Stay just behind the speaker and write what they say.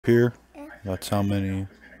Here, that's how many,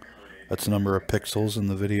 that's the number of pixels in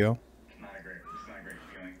the video.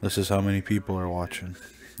 This is how many people are watching.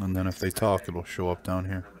 And then if they talk, it'll show up down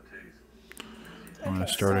here. I'm going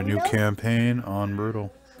to start a new campaign on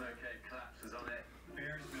Brutal.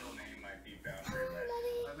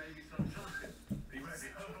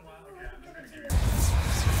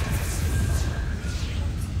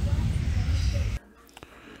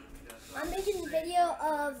 I'm making a video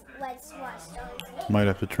of Let's Watch Starcraft. Might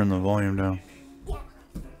have to turn the volume down. Yeah.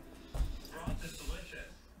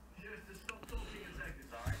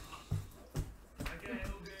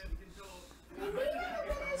 They made a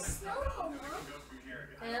little snow home, huh?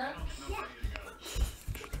 Yeah? Yeah.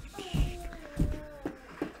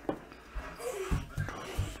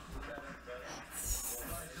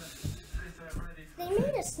 They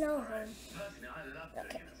made a snow home.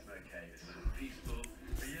 Okay.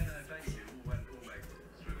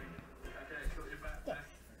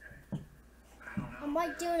 I'm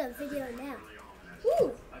like doing a video now.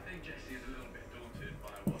 Woo!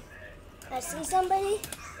 I see somebody.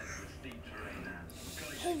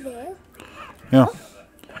 Hey there. Yeah.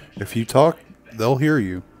 If you talk, they'll hear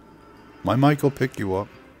you. My mic will pick you up.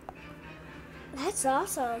 That's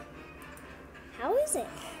awesome. How is it?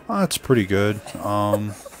 Oh, that's pretty good.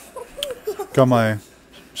 Got my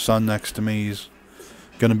son next to me. He's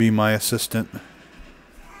gonna be my assistant.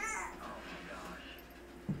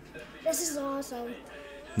 This is awesome.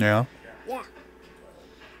 Yeah. Yeah.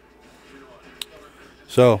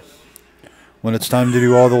 So, when it's time to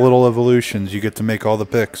do all the little evolutions, you get to make all the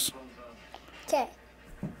picks. Okay.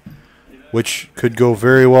 Which could go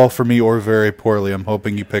very well for me or very poorly. I'm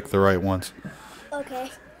hoping you pick the right ones.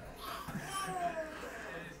 Okay.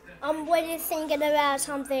 What are you thinking about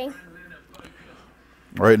something?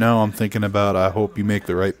 Right now, I'm thinking about I hope you make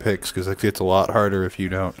the right picks, because it gets a lot harder if you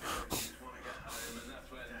don't.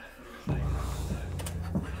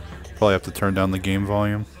 Probably have to turn down the game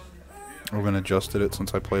volume. I haven't adjusted it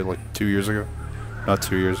since I played like 2 years ago. Not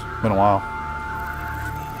 2 years. Been a while.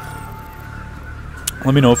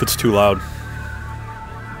 Let me know if it's too loud.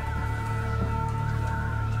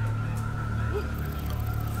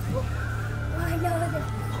 I know that.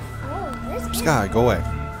 Oh, this is Sky, go away.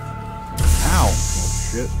 Ow. Oh,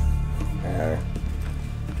 shit.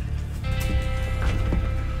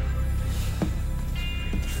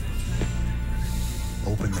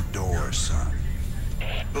 Open the door, son.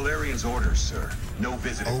 Valerian's orders, sir. No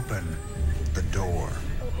visiting. Open the door.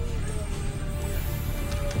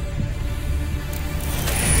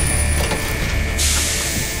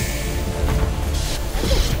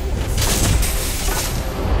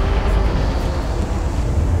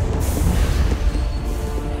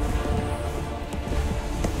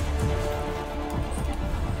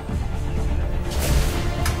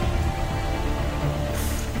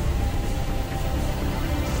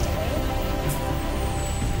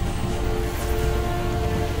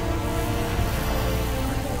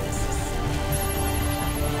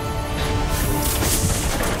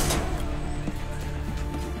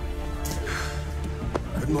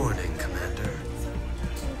 Good morning, Commander.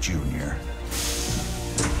 Junior.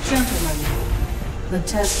 Gentlemen, the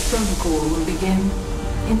test protocol will begin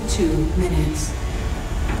in 2 minutes.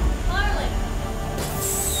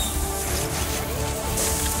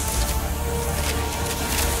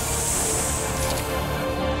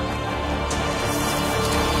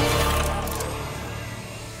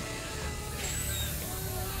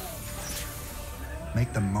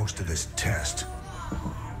 Make the most of this test.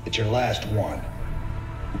 It's your last one.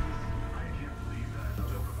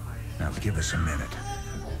 Now give us a minute.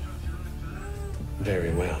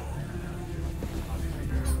 Very well.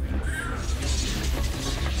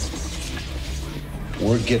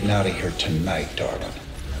 We're getting out of here tonight, darling.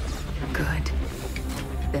 Good.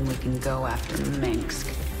 Then we can go after Minsk.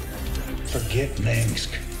 Forget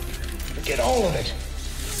Minsk. Forget all of it.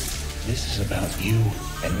 This is about you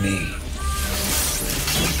and me.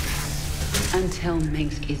 Until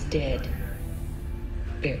Minsk is dead,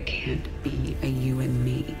 there can't be a you and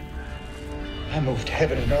me. I moved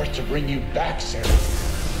heaven and earth to bring you back, Sarah.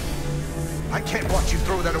 I can't watch you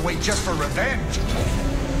throw that away just for revenge.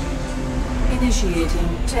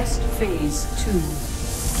 Initiating test phase 2.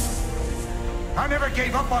 I never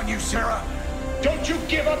gave up on you, Sarah. Don't you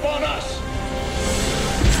give up on us.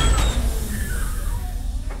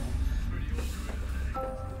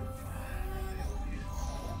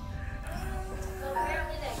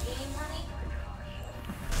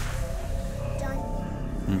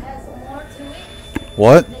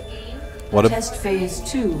 What? What? Test phase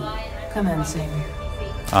 2 commencing.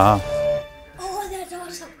 Ah. Oh, that's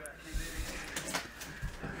awesome.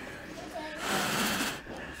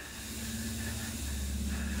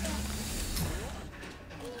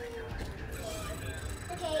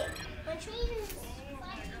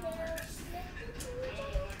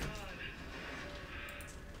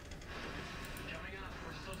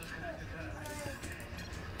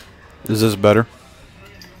 Is this better?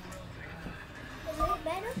 Is it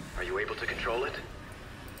better? Are you able to control it?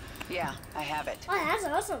 Yeah, I have it. Oh, that's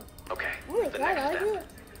awesome. Okay. Oh my the god, next I step. do it.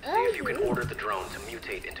 See if you can order the drone to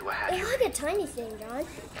mutate into a hatchery. It's like a tiny thing, John.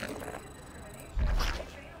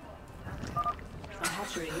 A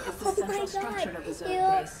hatchery is the Oh central my structure god, of the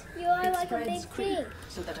Zerg base. you are It like a big spreads creep thing.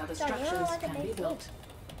 so that other John, you are structures like a can be big built.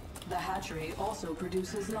 The hatchery also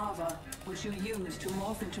produces lava, which you use to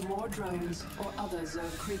morph into more drones or other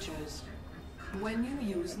Zerg creatures. When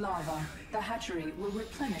you use lava, the hatchery will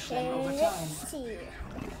replenish them over And time. let's see.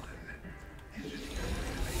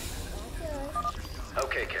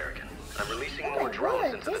 Okay, Kerrigan. I'm releasing more Oh, drones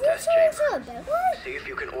what? into the Does test it show us chamber. a big one? See if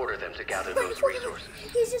you can order them to gather those resources.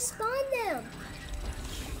 He just spawned them.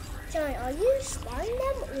 John, are you spawning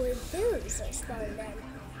them or dudes are spawning them?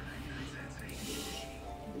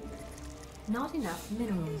 Not enough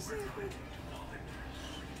minerals.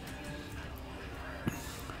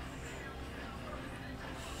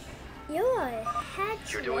 You're a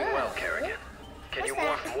hatch. You're doing well, Kerrigan. Can you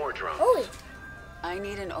What's that? morph more drones? Oh, I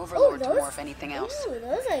need an oh, overlord to those. morph anything else. Ooh,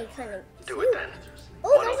 those are kind of cute. Do it then.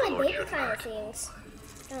 Oh, One those are overlord baby shouldn't kind of hurt. things.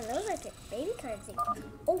 Oh, those are the baby kind of things.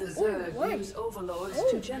 Oh, The oh, Zerg one. use overlords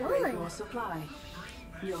Oh, to generate one. more supply.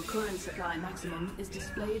 Your current supply maximum is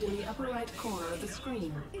displayed in the upper right corner of the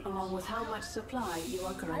screen, along with how much supply you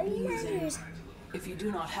are currently using. If you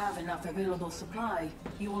do not have enough available supply,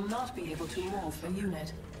 you will not be able to morph a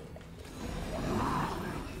unit.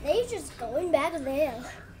 They're just going back there.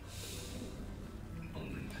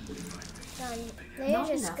 They're Not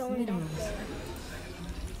just enough going back minerals. there.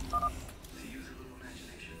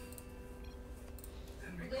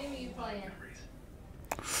 What game are you playing?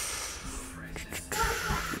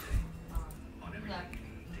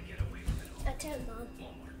 I tell Mom.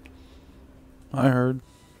 I heard.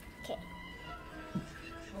 Okay.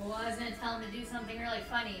 Well, I was gonna tell him to do something really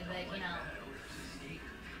funny, but you know.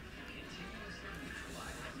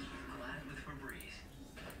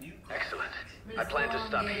 Excellent. I plan to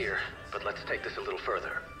stop here, but let's take this a little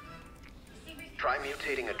further. Try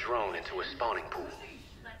mutating a drone into a spawning pool.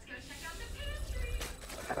 Let's go check out the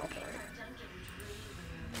pantry.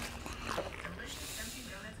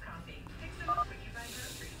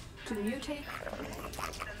 To mutate,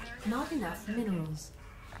 not enough minerals.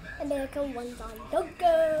 American one's on the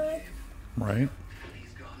good. Right?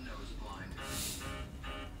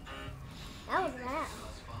 That was loud.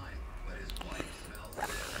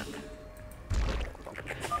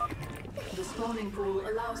 The spawning pool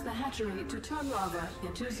allows the hatchery to turn lava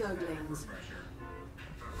into Zerglings.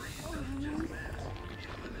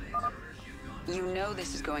 You know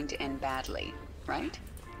this is going to end badly, right?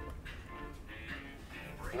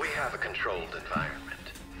 We have a controlled environment.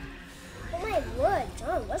 Oh my word,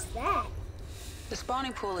 John, what's that? The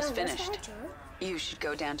spawning pool is John, what's finished. that, John? You should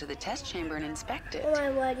go down to the test chamber and inspect it. Oh my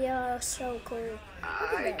word, you're so cool. Look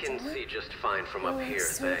at I that, can John. see just fine from Oh, up here,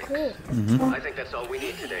 so thanks. cool. I think that's all we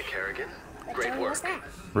need today, Kerrigan. But Great John, what's work. that?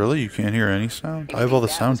 Really? You can't hear any sound? If I have you all the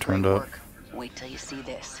think that sound was great turned up. work, wait till you see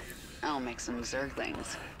this. I'll make some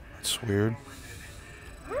Zerglings. It's weird.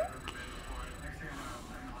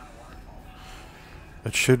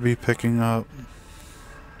 It should be picking up.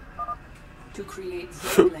 To create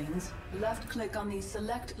Zerglings, left-click on the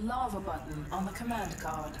Select Lava button on the command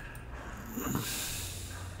card.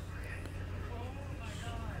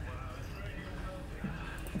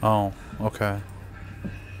 Oh, okay.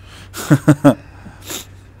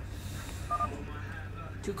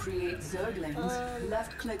 To create Zerglings,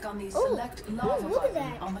 left-click on the oh, Select Lava look at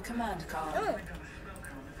button that. on the command card. John.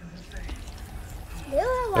 There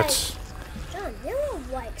are like, That's John, there are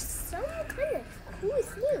like some kind of cool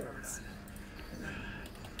things.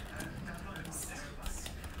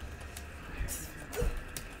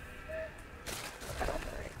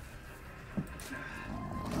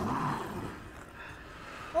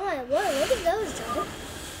 Oh my word, look at those, John.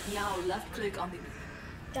 Now left-click on the...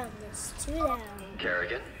 John, it's too loud.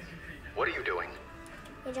 Kerrigan, what are you doing?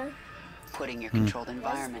 Hey, John. Putting your controlled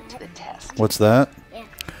environment to the test. what's that? Yeah.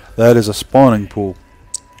 That is a spawning pool.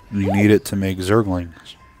 You need it to make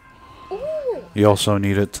Zerglings. Ooh. You also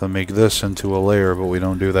need it to make this into a layer, but we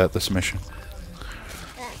don't do that this mission.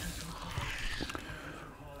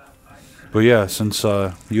 But yeah, since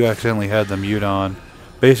you accidentally had the mute on,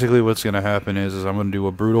 basically what's going to happen is I'm going to do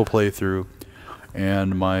a brutal playthrough,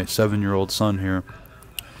 and my 7-year-old son here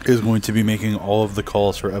is going to be making all of the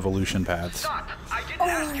calls for evolution paths. Stop! I didn't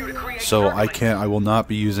ask you to create So Zerglings. I will not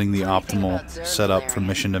be using the Funny thing optimal about Zerg, setup from Valerian,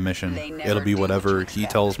 mission to mission. they never It'll be do what whatever you he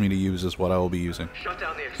expect. tells me to use is what I will be using. Shut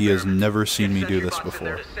down the He has experiment. never seen me Get do sentry this bots in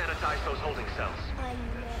there before. to sanitize those holding cells.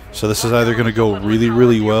 So this is either going to go really,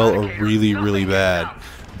 really well or really, really bad.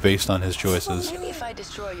 based on his choices. Maybe if I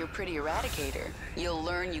destroy your pretty Eradicator, you'll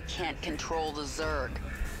learn you can't control the Zerg.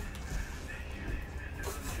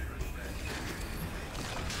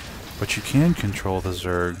 But you can control the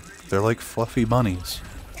Zerg. They're like fluffy bunnies.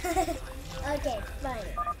 Okay, fine.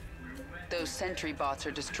 Those sentry bots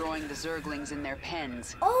are destroying the Zerglings in their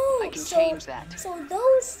pens. Oh, I can change that. So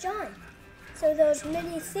those, John. So those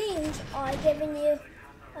many things are giving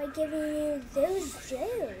you those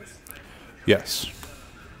jails. Yes.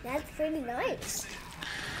 That's pretty nice.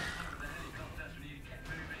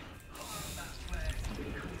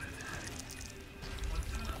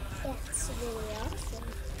 That's really awesome.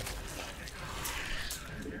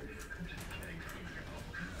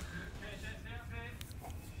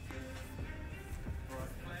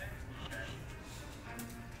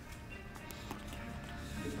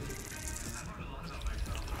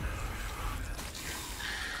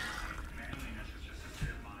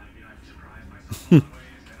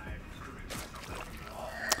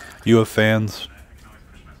 You have fans?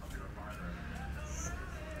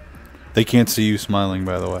 They can't see you smiling,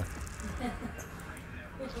 by the way.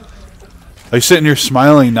 They're sitting here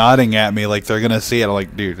smiling, nodding at me like they're gonna see it. I'm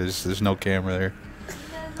like, dude, there's no camera there.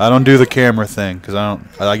 I don't do the camera thing because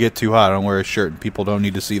I get too hot. I don't wear a shirt, and people don't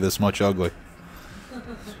need to see this much ugly.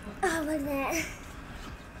 Oh, look at that.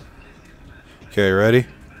 Okay, ready?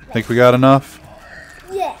 Think we got enough?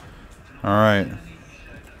 Yeah. All right.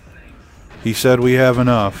 He said we have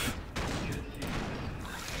enough.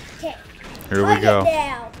 Okay. Here we go.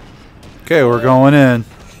 Now. Okay, we're going in.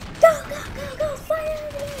 Go, go, go, go. Fire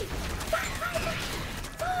everything.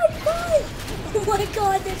 Fire. Oh my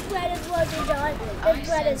god, this thread is working, John. This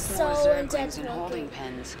thread is so intense holding working.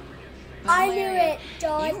 pens. I knew it,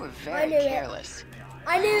 John. You were very I knew careless. it.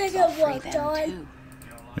 I knew it I'll would free work, them John. too.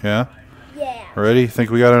 Yeah? Yeah. Ready? Think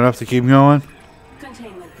we got enough to keep going?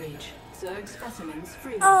 Containment breach. Zerg specimens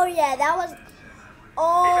free. Oh yeah, that was. Evacuate the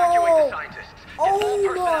Oh. scientists. Get Oh all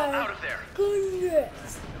personnel my out of there.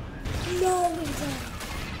 goodness. No, we don't.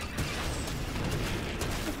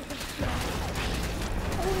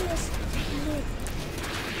 Oh, yes.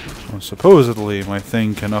 Well, supposedly, my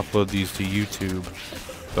thing can upload these to YouTube,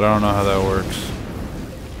 but I don't know how that works.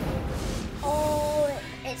 Oh,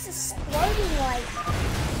 it's exploding like.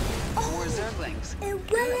 More Zerglings. It went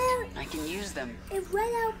Good. out. I can use them. It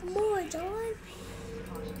went out more, John.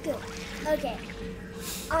 Good. Okay.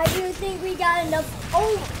 I do think we got enough.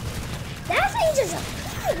 Oh, that thing just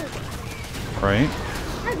appeared Right?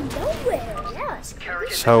 out of nowhere. That was crazy.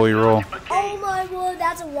 That's how we roll. Oh my word,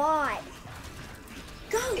 that's a lot.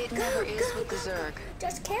 Go, It go, never is go, with the go. Zerg.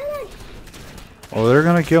 Just kill it. Oh, they're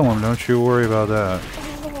gonna kill him. Don't you worry about that.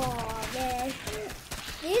 Oh man,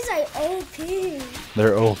 these are OP.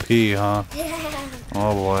 They're OP, huh? Yeah.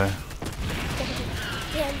 Oh boy.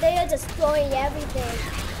 Yeah, they are destroying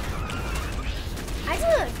everything. I don't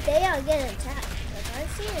know if they are getting attacked. Like I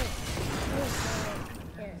see it.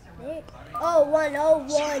 Oh, one, oh,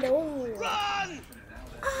 one, oh. Run!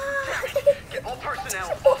 Ah. Get all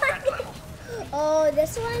personnel off that level. Oh,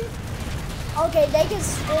 this one? Okay, they can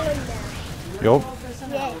storm now. Yup.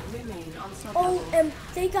 Yeah. Oh, and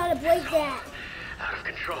they gotta break that. Out of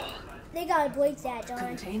control. They gotta break that, John.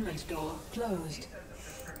 Containment door closed.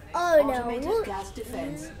 Oh no. Automated gas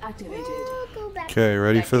defense activated. We'll go back. Okay,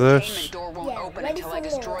 ready That for containment this? door won't Yeah, open ready until for I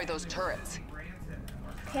destroy more. those turrets.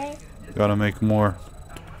 Okay, Gotta make more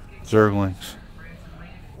Zerglings.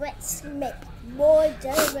 let's make more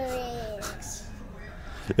deliveries.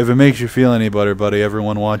 If it makes you feel any better, buddy,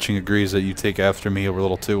 everyone watching agrees that you take after me a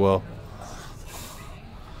little too well.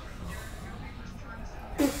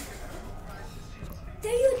 They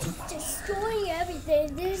are just destroying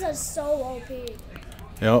everything. These are so OP.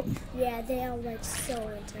 Yep. Yeah, they are like so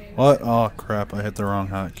intense. What? Oh crap, I hit the wrong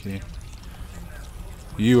hotkey.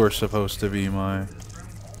 You are supposed to be my...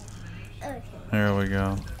 Okay. There we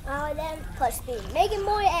go. Then plus speed. Making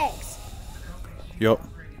more eggs. Yep.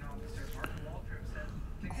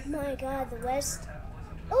 Oh my god, the rest.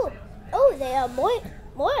 Oh, they are more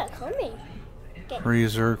are coming. Okay. Free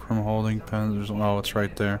Zerg from holding pens. Oh, it's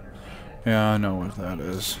right there. Yeah, I know what that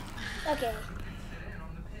is. Okay.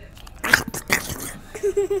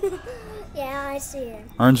 Yeah, I see it.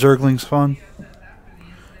 Aren't Zerglings fun?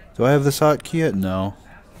 Do I have this hotkey yet? No.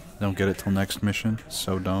 Don't get it till next mission.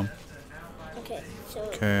 So dumb. Okay, so.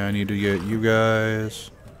 Okay, I need to get you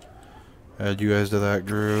guys. Add you guys to that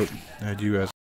group. Add you guys.